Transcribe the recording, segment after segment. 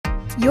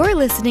You're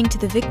listening to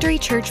the Victory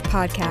Church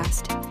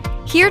podcast.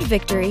 Here at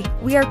Victory,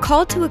 we are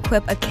called to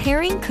equip a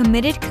caring,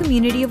 committed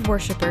community of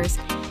worshipers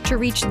to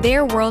reach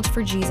their world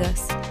for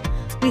Jesus.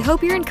 We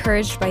hope you're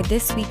encouraged by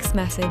this week's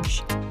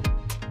message.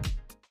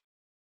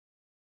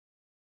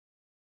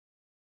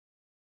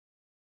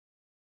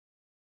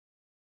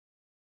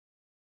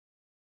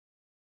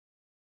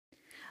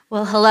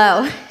 Well,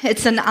 hello.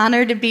 It's an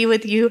honor to be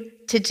with you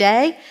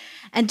today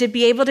and to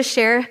be able to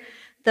share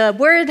the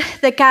word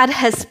that God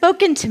has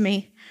spoken to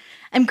me.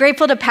 I'm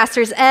grateful to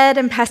Pastors Ed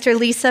and Pastor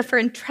Lisa for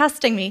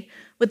entrusting me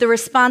with the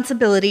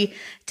responsibility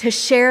to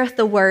share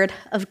the word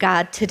of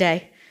God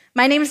today.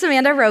 My name is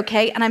Amanda Roque,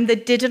 and I'm the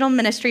digital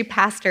ministry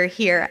pastor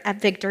here at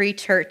Victory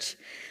Church.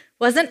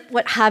 Wasn't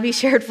what Javi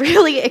shared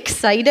really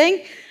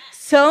exciting?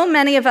 So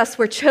many of us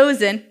were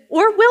chosen,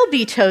 or will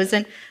be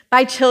chosen,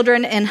 by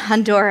children in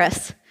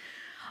Honduras.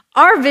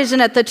 Our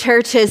vision at the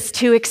church is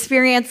to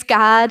experience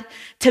God,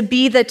 to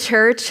be the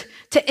church,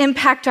 to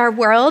impact our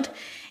world,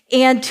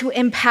 and to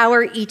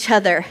empower each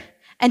other.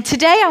 And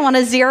today I want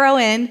to zero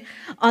in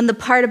on the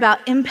part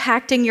about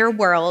impacting your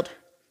world.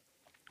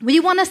 We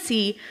want to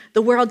see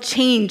the world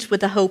change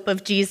with the hope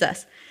of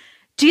Jesus.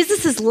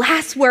 Jesus'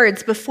 last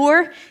words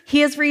before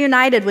he is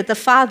reunited with the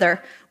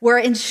Father were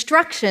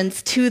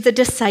instructions to the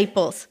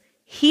disciples.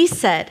 He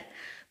said,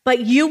 "But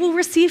you will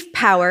receive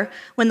power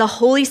when the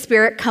Holy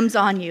Spirit comes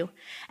on you,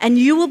 and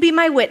you will be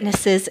my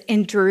witnesses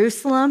in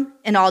Jerusalem,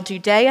 in all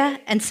Judea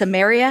and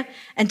Samaria,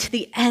 and to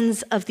the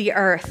ends of the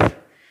earth."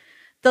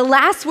 The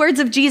last words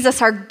of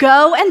Jesus are,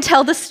 "Go and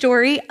tell the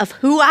story of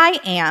who I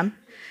am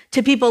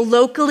to people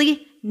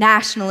locally,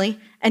 nationally,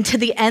 and to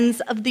the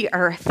ends of the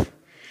earth."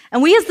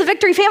 And we as the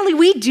Victory family,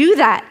 we do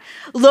that.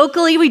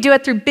 Locally, we do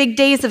it through big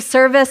days of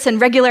service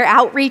and regular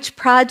outreach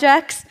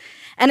projects.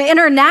 And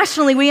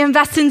internationally, we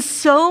invest in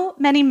so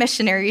many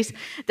missionaries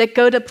that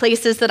go to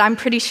places that I'm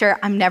pretty sure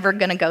I'm never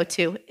going to go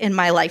to in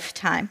my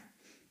lifetime.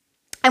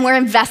 And we're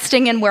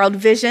investing in World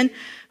Vision,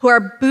 who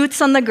are boots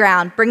on the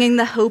ground, bringing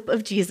the hope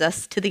of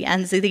Jesus to the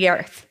ends of the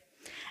earth.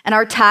 And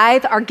our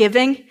tithe, our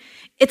giving,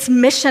 it's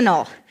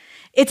missional.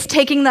 It's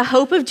taking the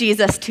hope of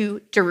Jesus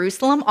to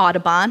Jerusalem,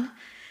 Audubon,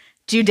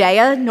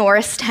 Judea,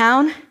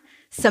 Norristown,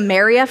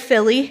 Samaria,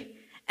 Philly,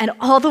 and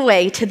all the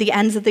way to the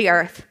ends of the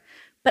earth.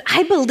 But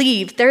I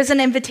believe there's an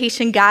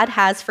invitation God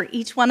has for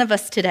each one of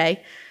us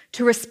today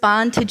to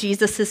respond to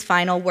Jesus'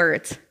 final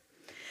words.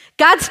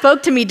 God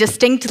spoke to me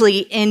distinctly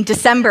in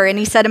December, and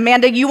he said,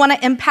 "Amanda, you want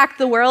to impact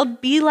the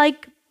world? Be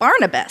like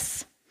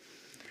Barnabas."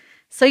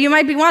 So you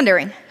might be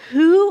wondering,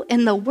 who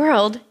in the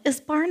world is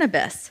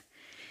Barnabas?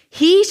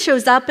 He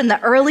shows up in the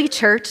early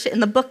church in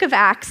the book of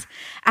Acts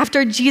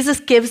after Jesus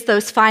gives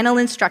those final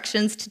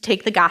instructions to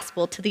take the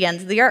gospel to the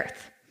ends of the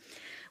earth.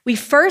 We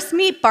first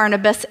meet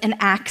Barnabas in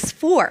Acts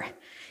 4.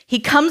 He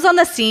comes on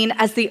the scene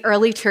as the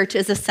early church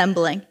is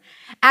assembling.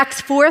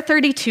 Acts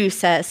 4:32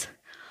 says,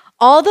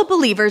 "All the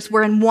believers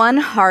were in one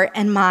heart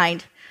and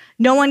mind.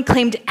 No one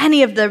claimed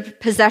any of their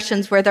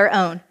possessions were their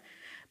own,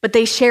 but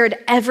they shared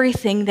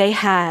everything they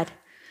had.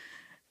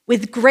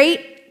 With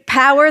great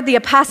power, the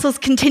apostles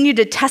continued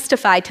to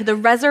testify to the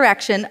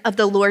resurrection of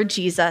the Lord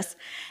Jesus,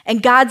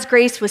 and God's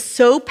grace was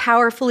so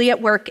powerfully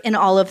at work in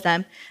all of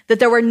them that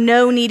there were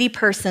no needy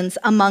persons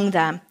among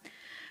them.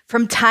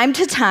 From time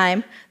to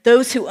time,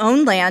 those who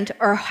owned land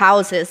or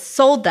houses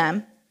sold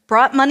them,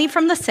 brought money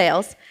from the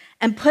sales,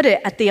 and put it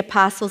at the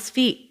apostles'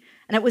 feet,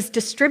 and it was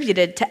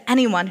distributed to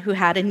anyone who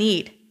had a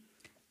need.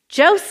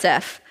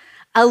 Joseph,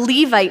 a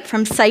Levite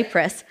from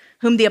Cyprus,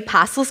 whom the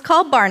apostles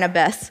called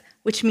Barnabas,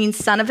 which means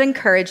son of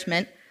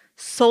encouragement,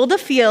 sold a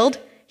field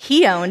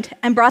he owned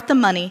and brought the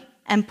money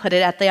and put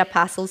it at the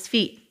apostles'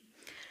 feet."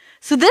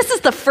 So this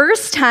is the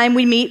first time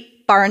we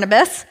meet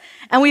Barnabas,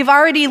 and we've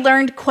already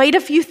learned quite a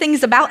few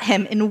things about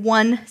him in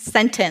one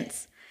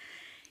sentence.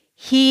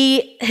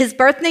 His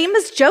birth name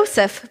is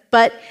Joseph,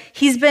 but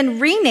he's been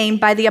renamed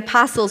by the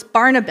apostles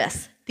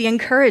Barnabas, the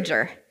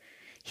encourager.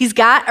 He's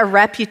got a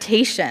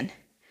reputation.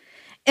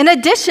 In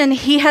addition,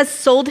 he has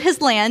sold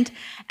his land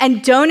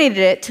and donated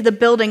it to the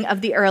building of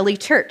the early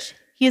church.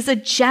 He is a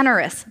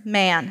generous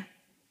man.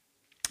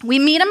 We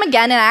meet him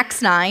again in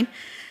Acts 9.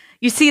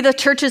 You see the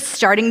church is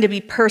starting to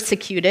be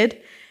persecuted,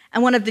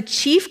 and one of the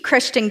chief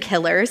Christian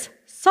killers,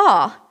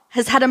 Saul,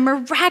 has had a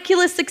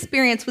miraculous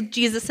experience with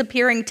Jesus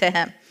appearing to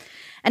him.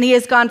 And he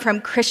has gone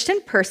from Christian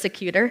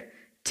persecutor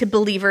to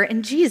believer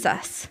in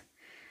Jesus.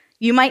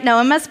 You might know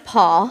him as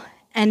Paul,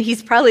 and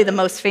he's probably the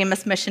most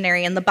famous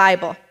missionary in the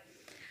Bible.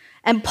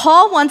 And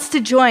Paul wants to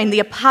join the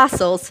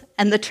apostles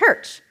and the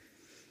church.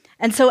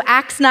 And so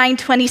Acts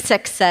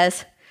 9:26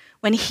 says,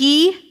 when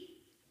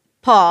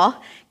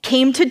Paul,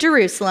 came to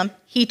Jerusalem,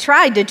 he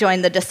tried to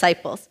join the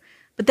disciples,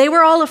 but they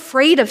were all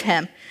afraid of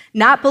him,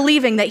 not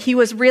believing that he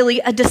was really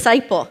a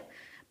disciple.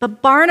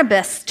 But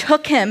Barnabas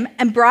took him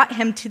and brought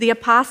him to the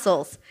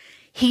apostles.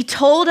 He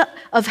told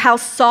of how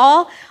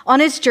Saul on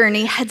his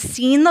journey had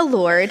seen the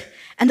Lord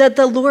and that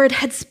the Lord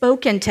had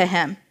spoken to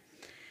him,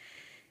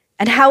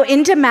 and how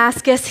in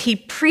Damascus he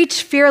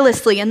preached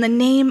fearlessly in the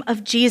name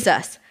of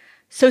Jesus.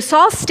 So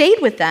Saul stayed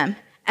with them,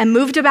 and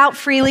moved about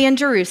freely in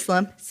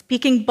Jerusalem,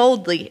 speaking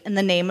boldly in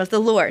the name of the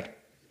Lord.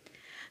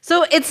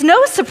 So it's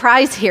no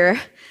surprise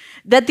here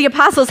that the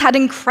apostles had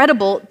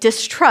incredible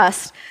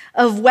distrust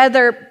of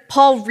whether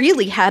Paul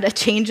really had a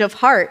change of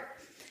heart.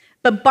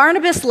 But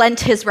Barnabas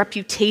lent his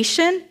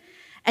reputation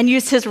and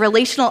used his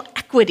relational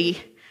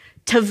equity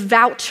to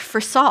vouch for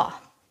Saul.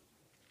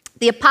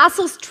 The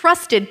apostles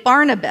trusted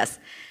Barnabas,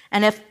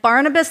 and if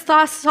Barnabas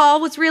thought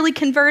Saul was really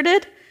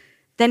converted,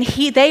 then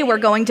they were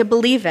going to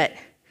believe it.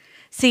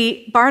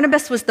 See,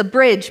 Barnabas was the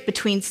bridge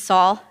between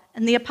Saul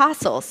and the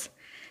apostles.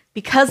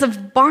 Because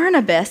of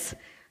Barnabas,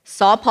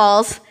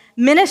 Paul's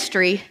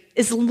ministry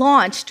is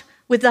launched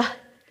with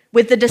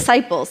the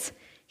disciples.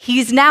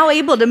 He's now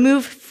able to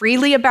move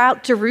freely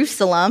about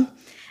Jerusalem,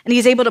 and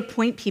he's able to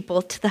point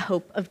people to the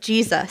hope of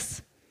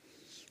Jesus.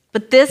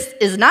 But this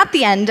is not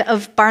the end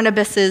of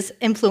Barnabas's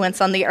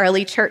influence on the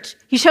early church.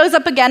 He shows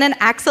up again in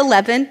Acts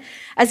 11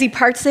 as he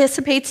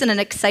participates in an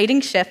exciting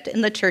shift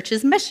in the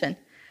church's mission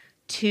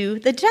to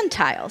the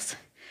Gentiles.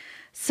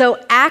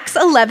 So Acts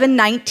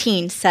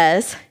 11:19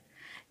 says,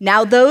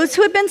 "Now those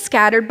who had been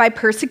scattered by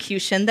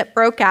persecution that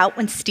broke out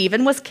when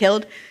Stephen was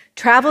killed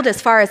traveled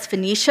as far as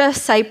Phoenicia,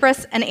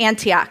 Cyprus, and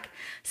Antioch,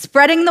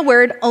 spreading the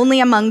word only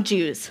among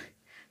Jews.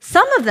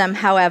 Some of them,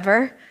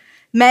 however,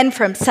 men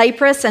from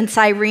Cyprus and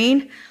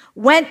Cyrene,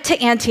 went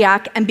to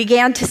Antioch and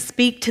began to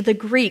speak to the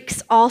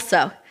Greeks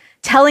also,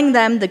 telling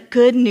them the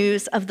good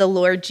news of the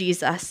Lord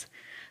Jesus.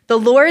 The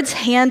Lord's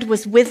hand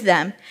was with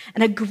them,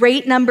 and a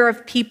great number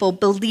of people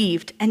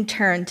believed and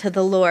turned to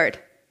the Lord."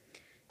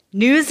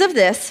 News of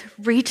this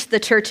reached the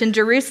church in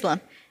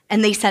Jerusalem,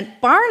 and they sent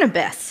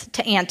Barnabas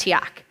to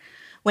Antioch.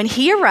 When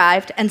he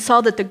arrived and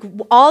saw that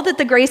all that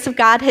the grace of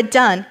God had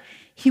done,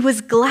 he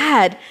was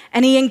glad,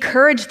 and he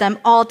encouraged them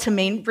all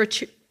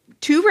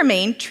to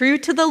remain true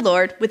to the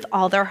Lord with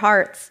all their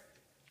hearts.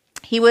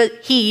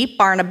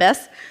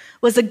 Barnabas,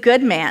 was a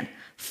good man,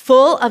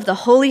 full of the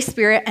Holy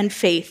Spirit and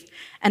faith,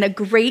 and a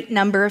great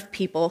number of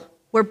people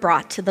were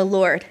brought to the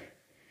Lord.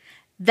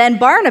 Then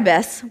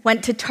Barnabas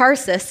went to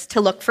Tarsus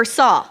to look for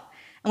Saul,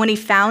 and when he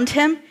found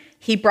him,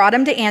 he brought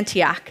him to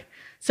Antioch.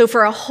 So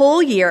for a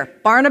whole year,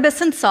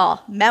 Barnabas and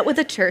Saul met with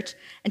the church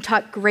and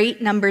taught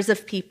great numbers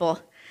of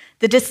people.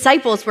 The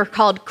disciples were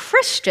called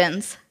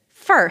Christians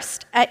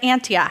first at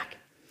Antioch.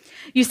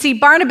 You see,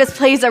 Barnabas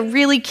plays a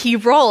really key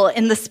role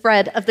in the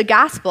spread of the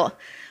gospel.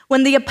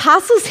 When the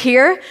apostles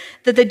hear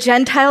that the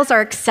Gentiles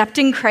are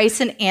accepting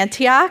Christ in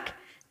Antioch,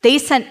 they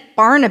sent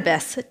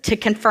Barnabas to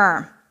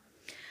confirm.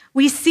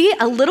 We see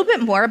a little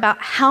bit more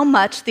about how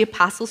much the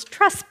apostles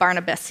trust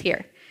Barnabas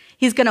here.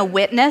 He's going to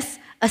witness,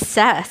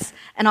 assess,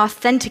 and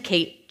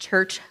authenticate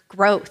church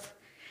growth.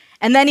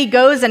 And then he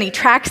goes and he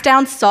tracks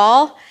down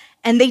Saul,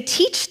 and they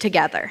teach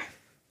together.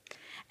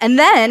 And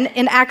then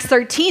in Acts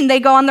 13, they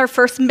go on their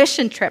first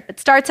mission trip. It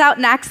starts out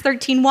in Acts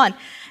 13:1.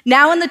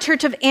 Now in the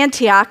church of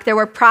Antioch, there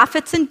were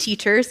prophets and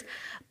teachers,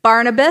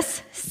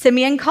 Barnabas,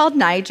 Simeon called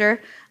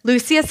Niger,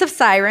 Lucius of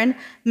Cyrene,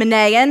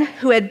 Manaen,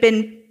 who had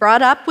been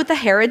brought up with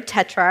Herod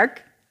the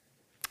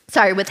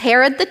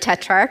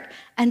Tetrarch,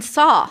 and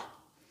Saul.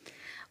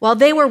 While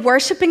they were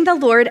worshiping the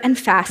Lord and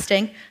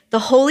fasting, the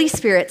Holy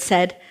Spirit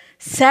said,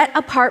 "Set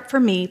apart for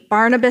me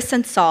Barnabas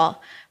and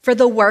Saul for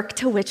the work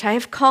to which I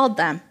have called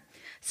them."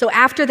 So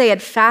after they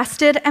had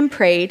fasted and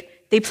prayed,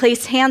 they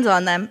placed hands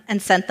on them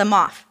and sent them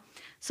off.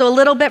 So a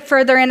little bit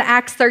further in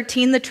Acts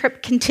 13, the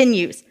trip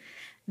continues.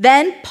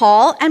 Then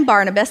Paul and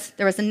Barnabas,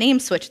 there was a name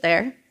switch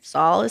there.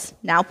 Saul is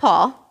now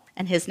Paul,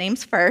 and his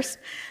name's first.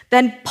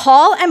 Then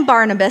Paul and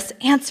Barnabas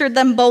answered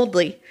them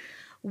boldly,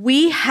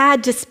 "We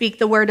had to speak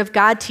the word of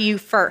God to you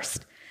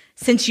first.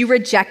 Since you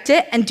reject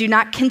it and do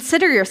not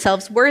consider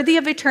yourselves worthy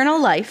of eternal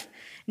life,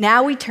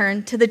 now we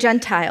turn to the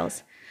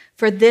Gentiles.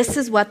 For this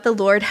is what the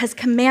Lord has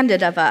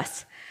commanded of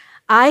us.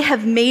 I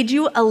have made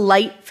you a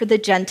light for the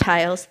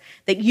Gentiles,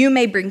 that you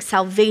may bring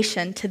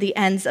salvation to the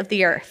ends of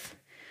the earth."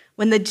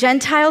 When the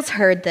Gentiles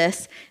heard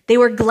this, they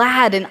were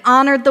glad and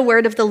honored the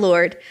word of the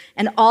Lord,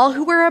 and all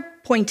who were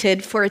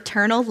appointed for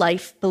eternal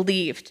life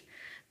believed.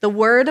 The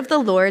word of the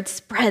Lord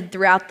spread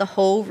throughout the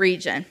whole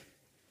region.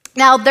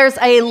 Now, there's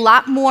a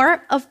lot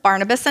more of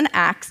Barnabas and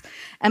Acts,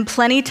 and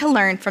plenty to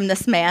learn from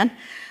this man,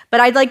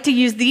 but I'd like to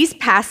use these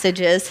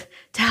passages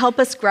to help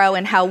us grow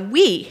in how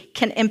we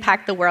can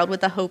impact the world with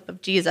the hope of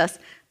Jesus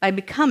by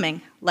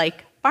becoming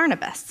like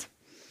Barnabas.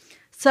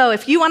 So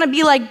if you want to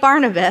be like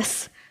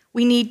Barnabas,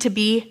 we need to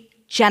be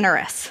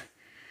generous.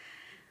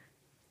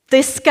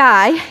 This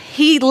guy,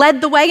 he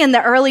led the way in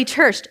the early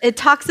church. It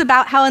talks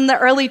about how in the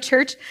early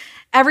church,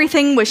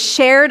 everything was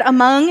shared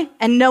among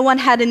and no one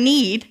had a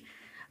need.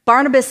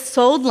 Barnabas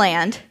sold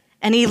land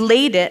and he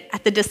laid it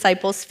at the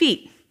disciples'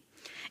 feet.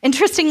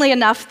 Interestingly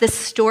enough, this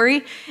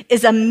story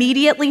is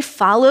immediately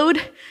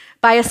followed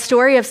by a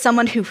story of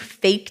someone who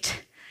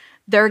faked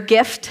their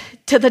gift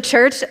to the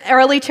church,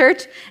 early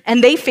church,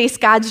 and they faced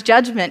God's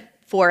judgment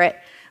for it.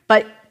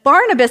 But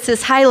Barnabas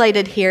is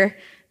highlighted here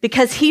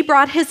because he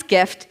brought his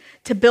gift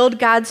to build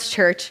God's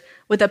church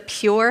with a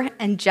pure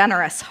and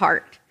generous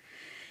heart.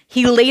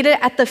 He laid it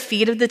at the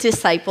feet of the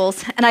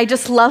disciples. And I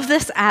just love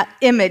this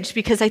image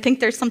because I think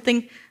there's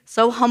something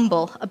so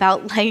humble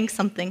about laying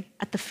something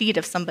at the feet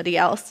of somebody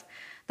else.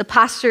 The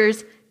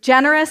posture's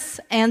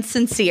generous and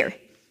sincere.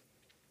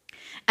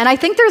 And I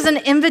think there's an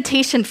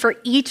invitation for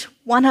each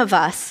one of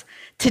us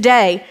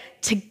today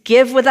to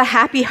give with a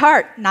happy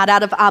heart, not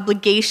out of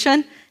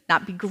obligation,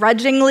 not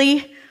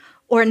begrudgingly,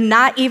 or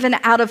not even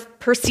out of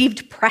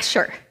perceived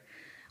pressure.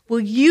 Will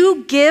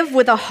you give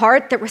with a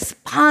heart that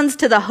responds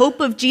to the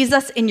hope of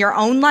Jesus in your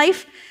own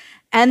life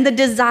and the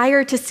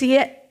desire to see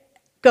it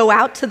go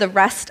out to the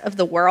rest of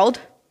the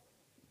world?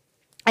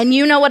 And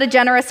you know what a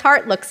generous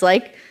heart looks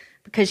like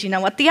because you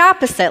know what the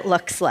opposite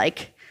looks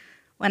like.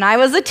 When I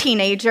was a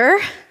teenager,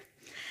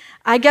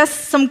 I guess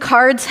some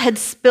cards had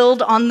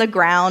spilled on the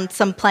ground,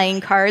 some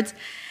playing cards,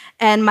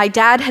 and my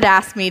dad had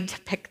asked me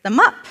to pick them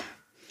up.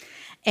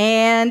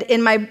 And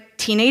in my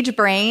teenage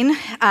brain,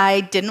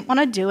 I didn't want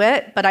to do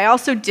it, but I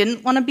also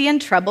didn't want to be in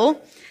trouble.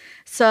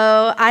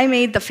 So I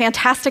made the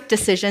fantastic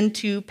decision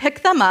to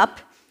pick them up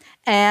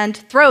and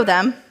throw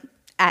them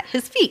at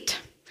his feet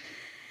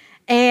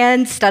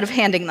instead of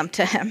handing them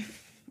to him.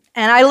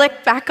 And I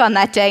look back on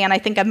that day and I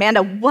think,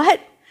 Amanda,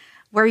 what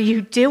were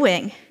you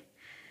doing?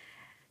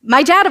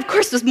 My dad, of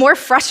course, was more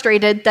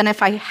frustrated than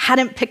if I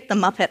hadn't picked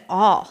them up at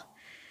all.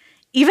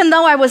 Even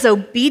though I was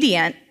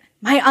obedient,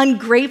 my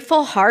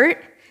ungrateful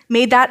heart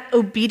made that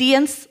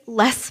obedience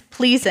less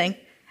pleasing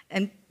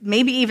and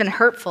maybe even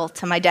hurtful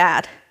to my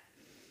dad.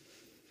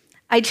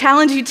 I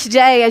challenge you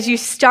today as you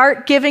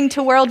start giving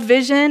to World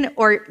Vision,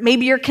 or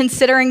maybe you're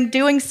considering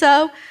doing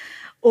so,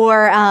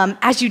 or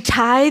as you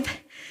tithe,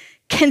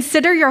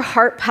 consider your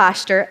heart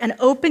posture and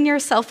open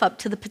yourself up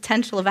to the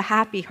potential of a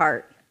happy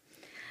heart.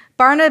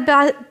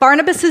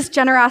 Barnabas'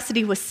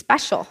 generosity was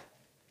special,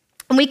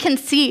 and we can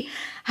see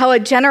how a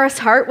generous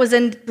heart was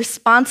in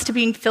response to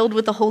being filled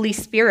with the Holy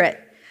Spirit.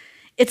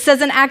 It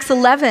says in Acts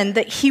 11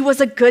 that he was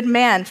a good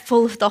man,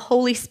 full of the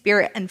Holy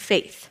Spirit and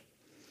faith.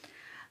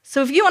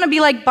 So if you want to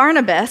be like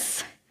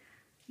Barnabas,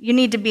 you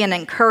need to be an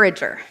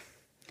encourager.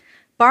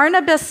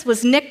 Barnabas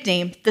was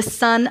nicknamed the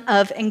son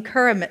of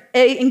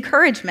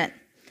encouragement.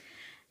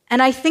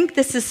 And I think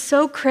this is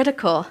so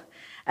critical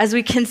as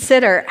we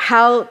consider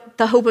how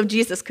the hope of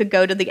Jesus could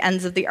go to the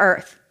ends of the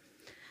earth.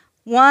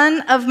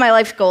 One of my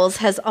life goals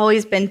has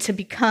always been to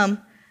become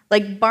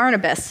like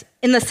Barnabas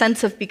in the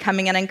sense of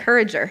becoming an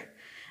encourager.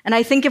 And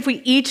I think if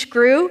we each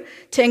grew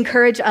to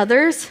encourage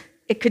others,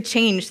 it could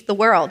change the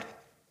world.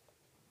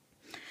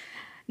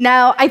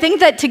 Now, I think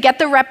that to get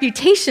the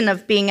reputation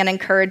of being an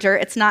encourager,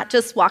 it's not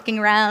just walking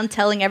around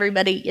telling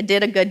everybody you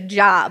did a good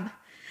job.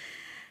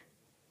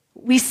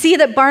 We see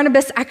that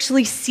Barnabas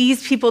actually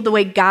sees people the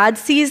way God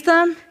sees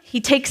them.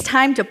 He takes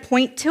time to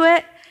point to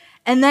it,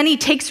 and then he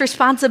takes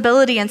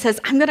responsibility and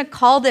says, I'm going to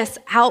call this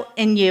out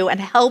in you and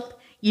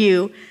help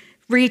you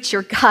reach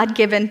your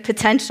God-given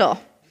potential.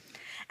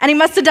 And he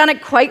must have done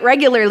it quite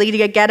regularly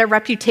to get a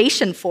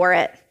reputation for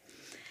it.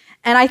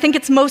 And I think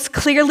it's most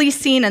clearly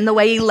seen in the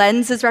way he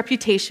lends his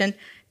reputation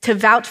to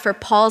vouch for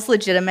Paul's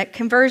legitimate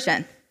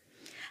conversion.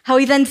 How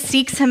he then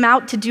seeks him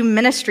out to do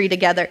ministry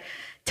together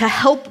to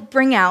help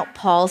bring out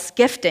Paul's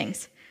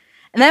giftings.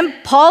 And then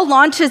Paul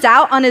launches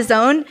out on his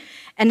own,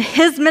 and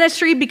his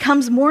ministry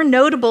becomes more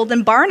notable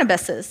than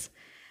Barnabas's.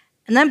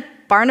 And then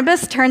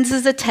Barnabas turns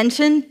his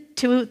attention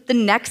to the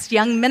next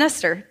young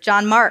minister,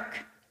 John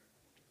Mark.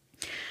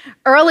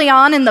 Early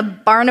on in the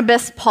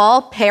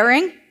Barnabas-Paul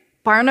pairing,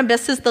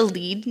 Barnabas is the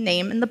lead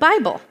name in the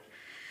Bible.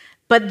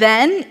 But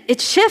then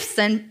it shifts,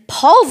 and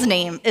Paul's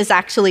name is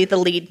actually the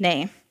lead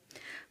name.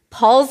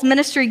 Paul's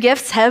ministry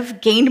gifts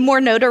have gained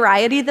more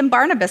notoriety than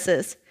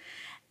Barnabas's.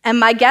 And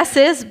my guess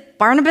is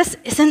Barnabas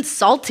isn't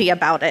salty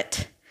about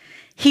it.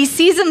 He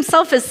sees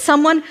himself as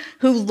someone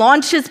who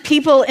launches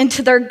people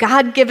into their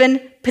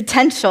God-given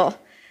potential.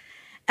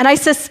 And I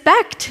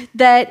suspect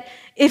that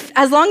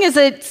as long as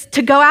it's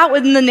to go out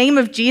in the name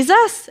of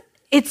Jesus,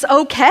 it's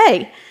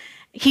okay.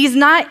 He's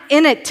not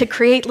in it to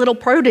create little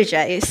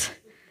proteges.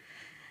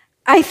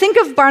 I think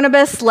of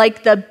Barnabas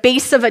like the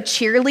base of a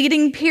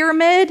cheerleading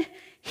pyramid.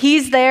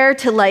 He's there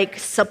to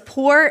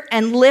support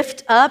and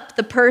lift up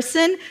the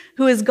person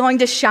who is going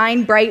to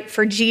shine bright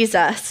for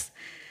Jesus.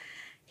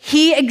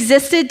 He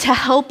existed to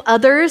help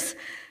others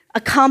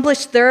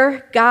accomplish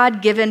their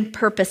God-given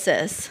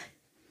purposes.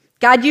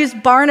 God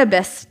used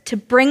Barnabas to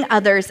bring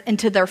others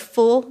into their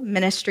full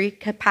ministry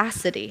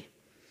capacity.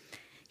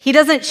 He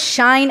doesn't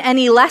shine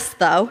any less,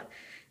 though.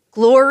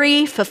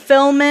 Glory,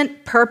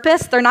 fulfillment,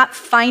 purpose, they're not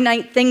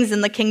finite things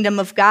in the kingdom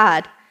of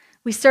God.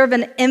 We serve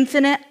an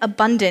infinite,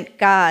 abundant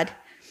God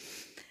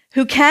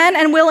who can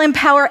and will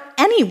empower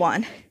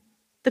anyone.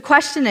 The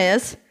question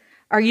is,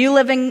 are you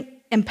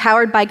living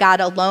empowered by God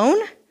alone,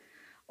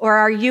 or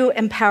are you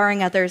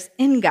empowering others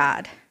in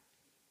God?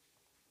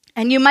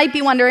 And you might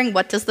be wondering,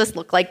 what does this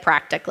look like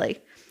practically?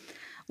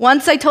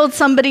 Once I told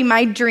somebody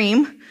my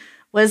dream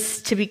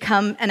was to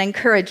become an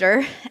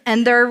encourager,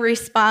 and their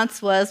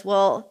response was,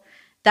 well,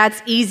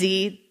 that's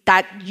easy,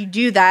 that you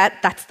do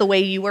that, that's the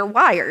way you were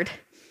wired.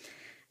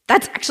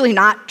 That's actually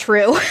not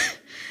true.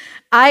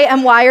 I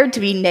am wired to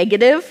be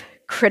negative,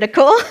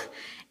 critical,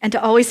 and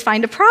to always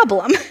find a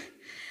problem.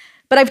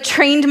 But I've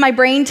trained my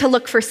brain to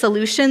look for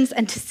solutions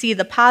and to see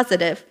the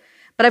positive.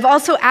 But I've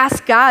also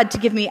asked God to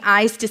give me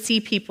eyes to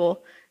see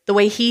people the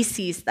way He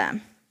sees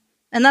them.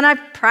 And then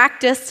I've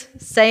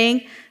practiced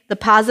saying the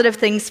positive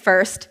things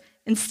first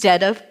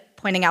instead of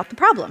pointing out the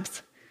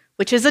problems,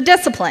 which is a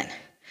discipline.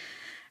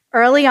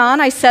 Early on,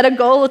 I set a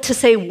goal to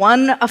say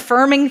one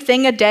affirming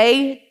thing a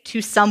day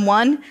to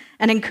someone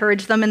and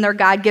encourage them in their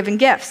God-given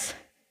gifts.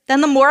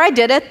 Then the more I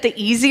did it, the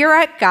easier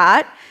it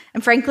got,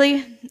 and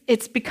frankly,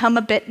 it's become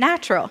a bit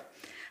natural.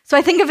 So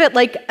I think of it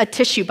like a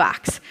tissue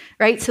box,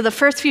 right? So the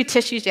first few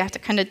tissues, you have to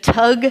kind of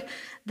tug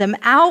them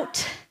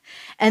out,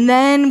 and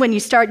then when you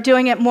start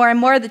doing it more and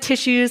more, the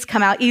tissues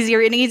come out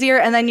easier and easier,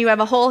 and then you have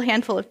a whole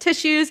handful of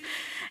tissues,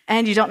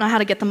 and you don't know how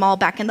to get them all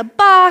back in the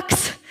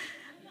box.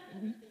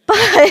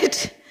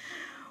 But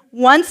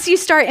once you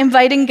start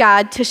inviting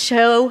God to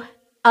show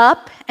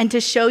up and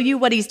to show you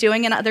what He's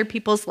doing in other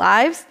people's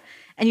lives,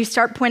 and you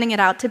start pointing it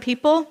out to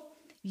people,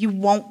 you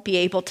won't be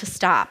able to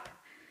stop.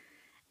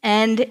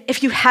 And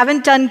if you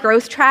haven't done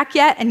Growth Track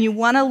yet and you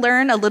want to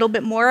learn a little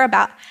bit more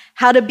about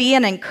how to be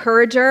an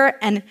encourager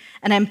and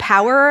an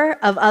empowerer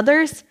of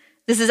others,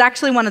 this is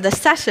actually one of the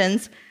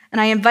sessions,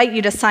 and I invite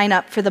you to sign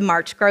up for the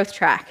March Growth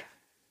Track.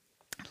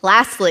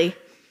 Lastly,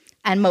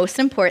 and most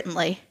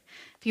importantly,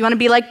 if you want to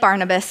be like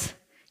Barnabas,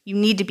 you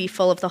need to be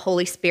full of the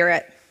Holy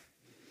Spirit.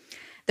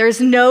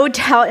 There's no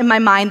doubt in my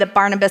mind that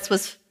Barnabas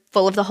was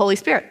full of the Holy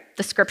Spirit.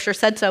 The scripture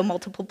said so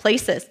multiple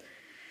places.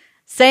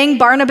 Saying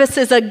Barnabas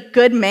is a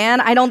good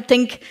man, I don't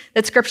think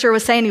that scripture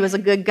was saying he was a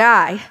good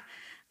guy.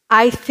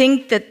 I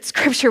think that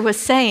scripture was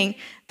saying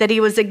that he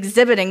was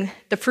exhibiting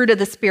the fruit of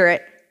the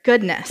Spirit,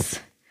 goodness.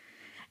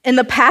 In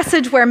the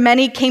passage where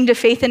many came to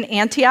faith in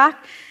Antioch,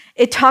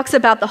 it talks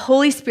about the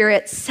Holy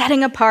Spirit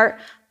setting apart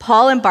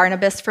Paul and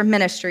Barnabas for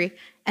ministry,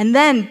 and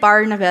then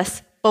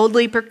Barnabas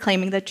boldly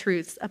proclaiming the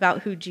truths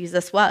about who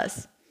Jesus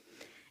was.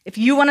 If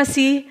you want to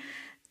see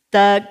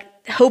the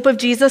hope of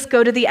Jesus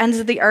go to the ends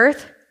of the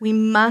earth, we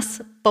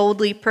must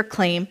boldly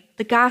proclaim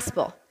the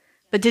gospel.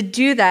 But to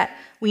do that,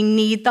 we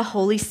need the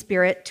Holy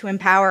Spirit to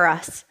empower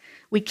us.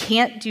 We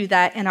can't do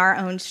that in our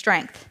own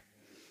strength.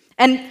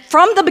 And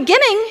from the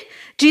beginning,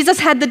 Jesus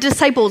had the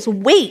disciples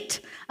wait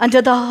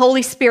until the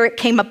Holy Spirit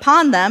came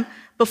upon them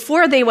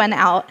before they went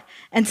out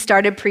and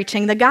started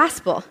preaching the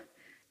gospel.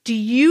 Do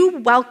you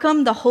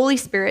welcome the Holy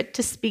Spirit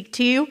to speak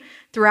to you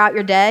throughout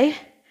your day?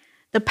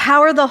 The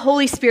power the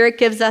Holy Spirit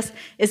gives us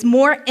is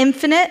more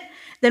infinite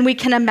than we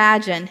can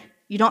imagine.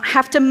 You don't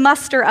have to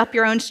muster up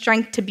your own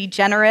strength to be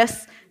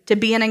generous, to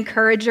be an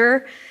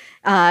encourager,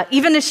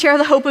 even to share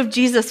the hope of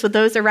Jesus with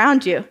those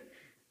around you.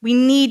 We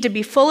need to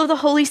be full of the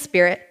Holy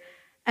Spirit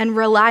and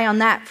rely on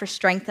that for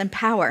strength and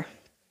power.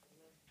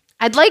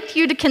 I'd like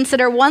you to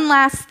consider one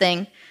last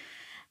thing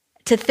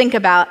to think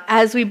about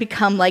as we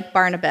become like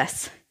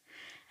Barnabas.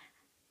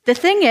 The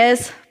thing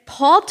is,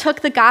 Paul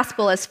took the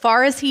gospel as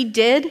far as he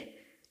did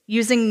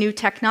using new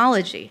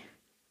technology,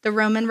 the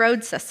Roman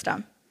road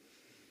system.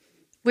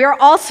 We are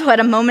also at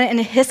a moment in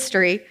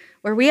history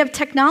where we have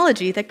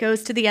technology that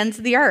goes to the ends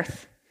of the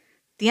earth,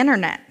 the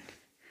internet.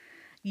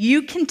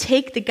 You can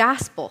take the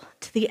gospel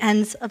to the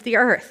ends of the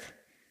earth.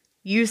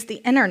 Use the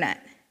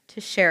internet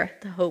to share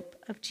the hope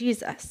of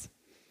Jesus.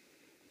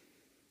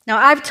 Now,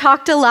 I've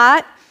talked a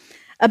lot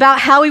about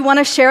how we want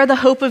to share the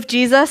hope of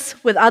Jesus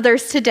with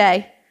others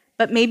today,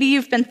 but maybe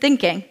you've been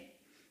thinking,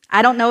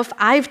 I don't know if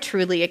I've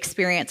truly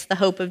experienced the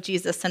hope of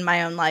Jesus in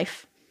my own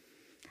life.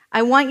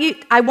 I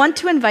want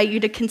to invite you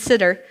to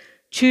consider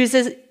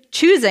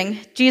choosing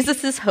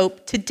Jesus'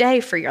 hope today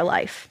for your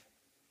life.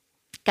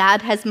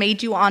 God has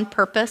made you on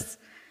purpose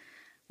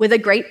with a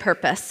great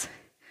purpose,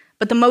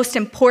 but the most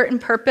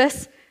important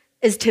purpose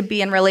is to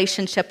be in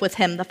relationship with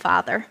Him, the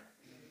Father.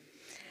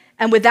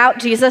 And without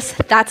Jesus,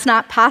 that's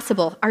not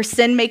possible. Our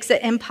sin makes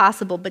it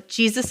impossible, but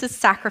Jesus'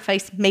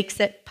 sacrifice makes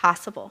it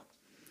possible.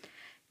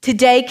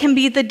 Today can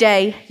be the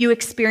day you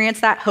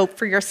experience that hope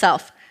for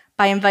yourself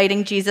by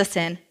inviting Jesus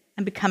in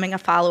and becoming a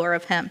follower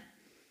of Him.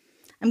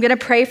 I'm going to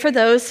pray for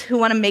those who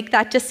want to make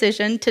that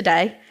decision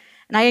today,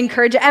 and I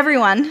encourage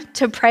everyone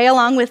to pray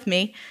along with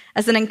me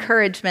as an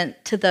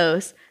encouragement to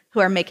those who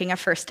are making a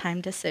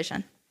first-time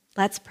decision.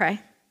 Let's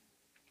pray.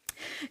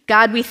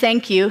 God, we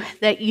thank you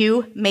that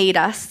you made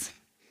us.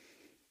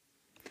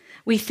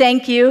 We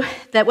thank you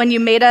that when you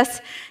made us,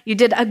 you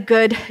did a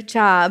good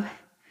job.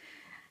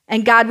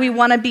 And God, we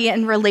want to be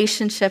in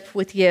relationship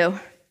with you.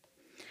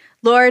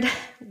 Lord,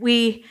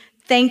 we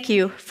thank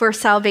you for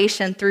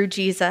salvation through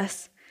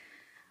Jesus.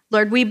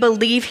 Lord, we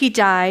believe He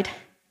died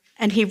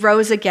and He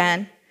rose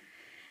again.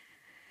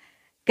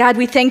 God,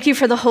 we thank you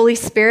for the Holy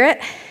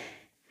Spirit,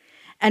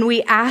 and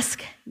we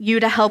ask you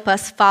to help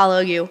us follow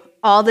you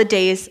all the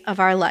days of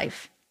our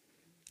life.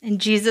 In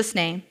Jesus'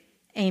 name,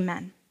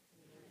 amen.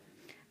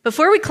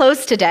 Before we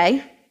close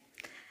today,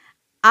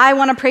 I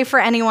want to pray for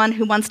anyone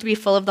who wants to be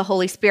full of the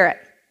Holy Spirit,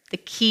 the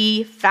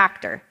key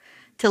factor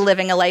to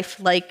living a life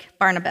like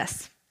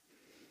Barnabas.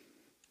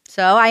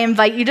 So I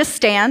invite you to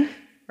stand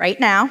right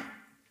now.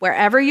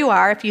 wherever you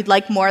are, if you'd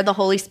like more of the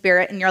Holy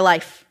Spirit in your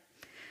life,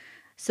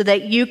 so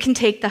that you can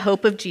take the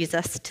hope of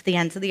Jesus to the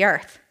ends of the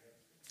earth.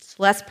 So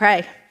let's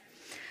pray.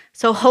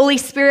 So Holy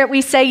Spirit,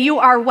 we say you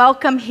are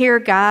welcome here,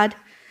 God.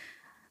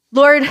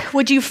 Lord,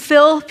 would you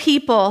fill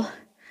people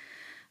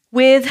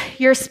with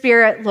your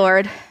Spirit,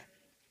 Lord?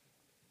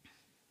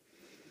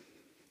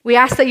 We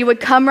ask that you would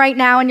come right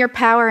now in your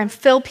power and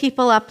fill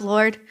people up,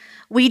 Lord.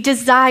 We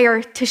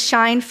desire to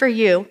shine for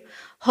you.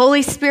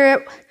 Holy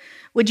Spirit,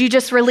 would you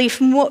just release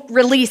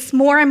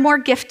more and more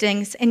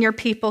giftings in your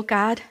people,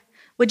 God?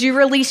 Would you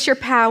release your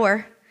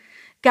power?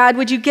 God,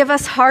 would you give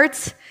us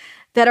hearts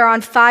that are on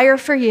fire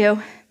for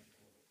you?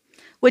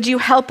 Would you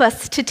help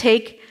us to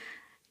take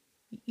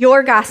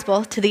your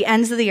gospel to the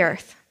ends of the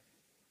earth?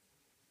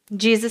 In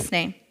Jesus'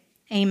 name,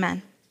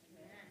 amen.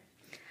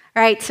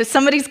 All right, so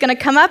somebody's going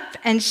to come up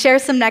and share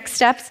some next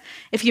steps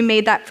if you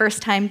made that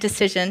first-time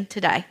decision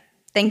today.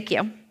 Thank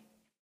you.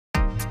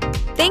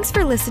 Thanks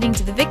for listening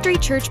to the Victory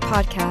Church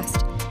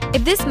podcast.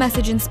 If this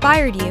message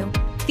inspired you,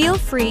 feel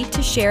free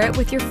to share it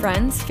with your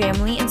friends,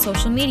 family, and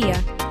social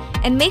media.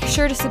 And make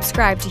sure to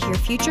subscribe to hear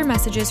future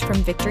messages from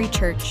Victory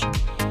Church.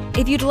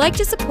 If you'd like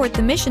to support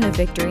the mission of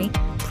Victory,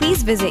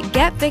 please visit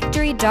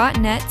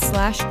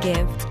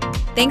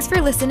getvictory.net/give. Thanks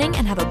for listening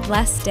and have a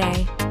blessed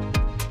day.